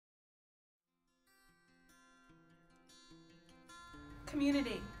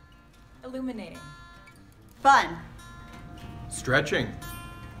Community. Illuminating. Fun. Stretching.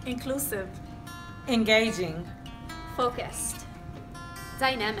 Inclusive. Engaging. Focused.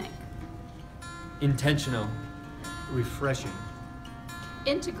 Dynamic. Intentional. Refreshing.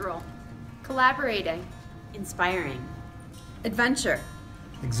 Integral. Collaborating. Inspiring. Adventure.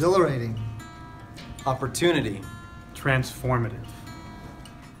 Exhilarating. Opportunity. Transformative.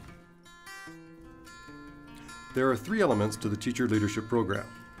 There are 3 elements to the Teacher Leadership Program: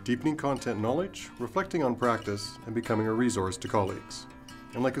 deepening content knowledge, reflecting on practice, and becoming a resource to colleagues.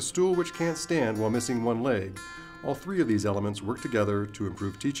 And like a stool which can't stand while missing one leg, all 3 of these elements work together to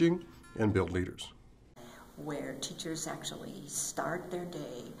improve teaching and build leaders. Where teachers actually start their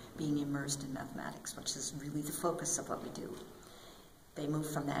day being immersed in mathematics, which is really the focus of what we do. They move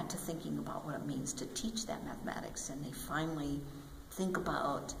from that to thinking about what it means to teach that mathematics, and they finally think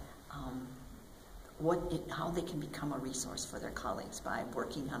about how they can become a resource for their colleagues by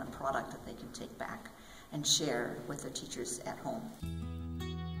working on a product that they can take back and share with their teachers at home.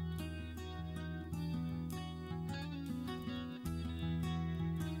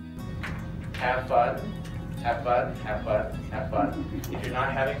 Have fun, have fun, have fun, have fun. If you're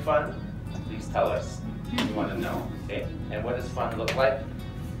not having fun, please tell us. We want to know, okay? And what does fun look like?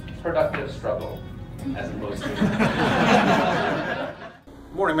 Productive struggle, as opposed to...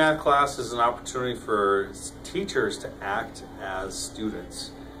 Morning math class is an opportunity for teachers to act as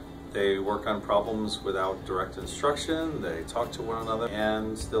students. They work on problems without direct instruction, they talk to one another,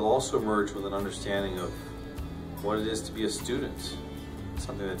 and they'll also emerge with an understanding of what it is to be a student,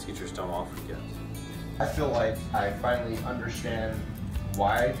 something that teachers don't often get. I feel like I finally understand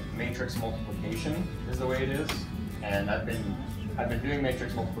why matrix multiplication is the way it is, and I've been doing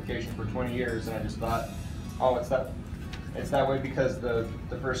matrix multiplication for 20 years, and I just thought, oh, it's that way because the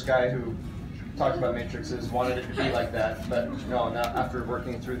first guy who talked about matrices wanted it to be like that. But no, now after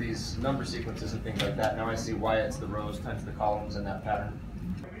working through these number sequences and things like that, now I see why it's the rows times the columns in that pattern.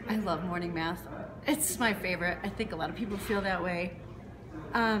 I love morning math. It's my favorite. I think a lot of people feel that way.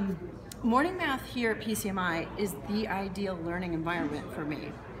 Morning math here at PCMI is the ideal learning environment for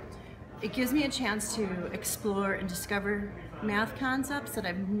me. It gives me a chance to explore and discover math concepts that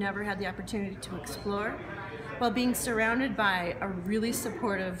I've never had the opportunity to explore, while being surrounded by a really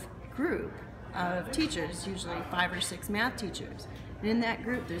supportive group of teachers, usually 5 or 6 math teachers. And in that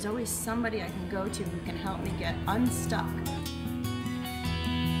group, there's always somebody I can go to who can help me get unstuck.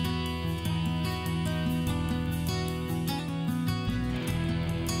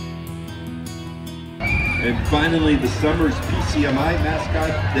 And finally, the summer's PCMI mascot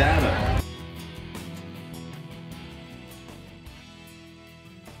data.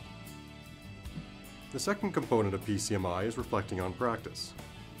 The second component of PCMI is reflecting on practice.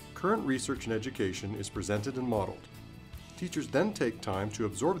 Current research and education is presented and modeled. Teachers then take time to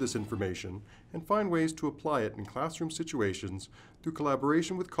absorb this information and find ways to apply it in classroom situations through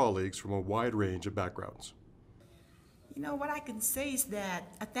collaboration with colleagues from a wide range of backgrounds. You know, what I can say is that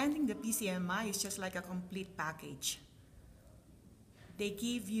attending the PCMI is just like a complete package. They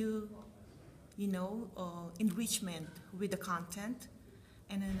give you, enrichment with the content,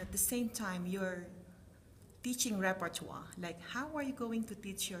 and then at the same time, your teaching repertoire, like how are you going to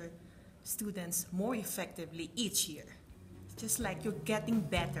teach your students more effectively each year? It's just like you're getting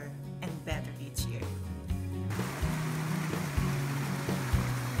better and better each year.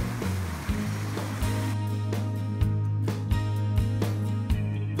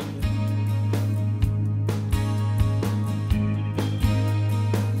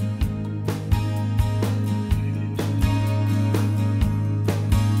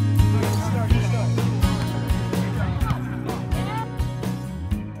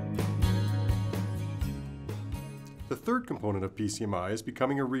 The third component of PCMI is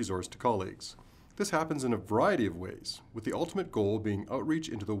becoming a resource to colleagues. This happens in a variety of ways, with the ultimate goal being outreach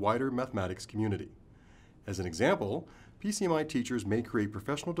into the wider mathematics community. As an example, PCMI teachers may create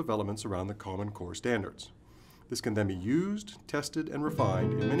professional developments around the Common Core standards. This can then be used, tested, and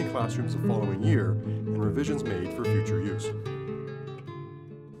refined in many classrooms the following year, and revisions made for future use.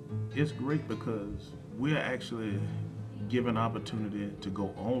 It's great because we're actually given opportunity to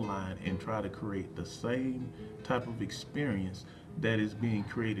go online and try to create the same type of experience that is being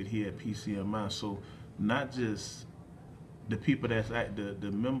created here at PCMI. So not just the people that's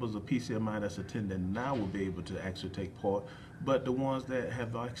the members of PCMI that's attending now will be able to actually take part, but the ones that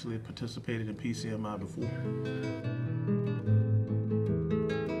have actually participated in PCMI before.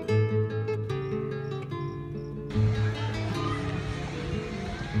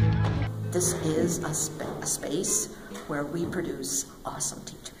 This is a space where we produce awesome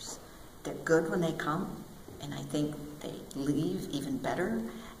teachers. They're good when they come, And I think they leave even better,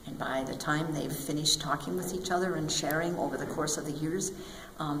 and by the time they've finished talking with each other and sharing over the course of the years,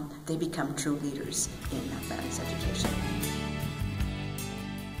 they become true leaders in mathematics education.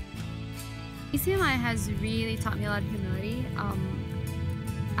 PCMI has really taught me a lot of humility.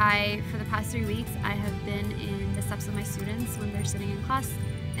 For the past 3 weeks, I have been in the steps of my students when they're sitting in class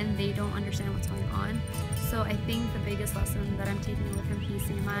and they don't understand what's going on. So I think the biggest lesson that I'm taking away from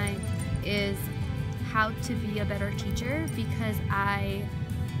PCMI is how to be a better teacher, because I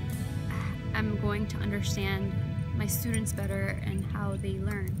am going to understand my students better and how they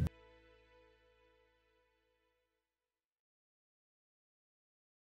learn.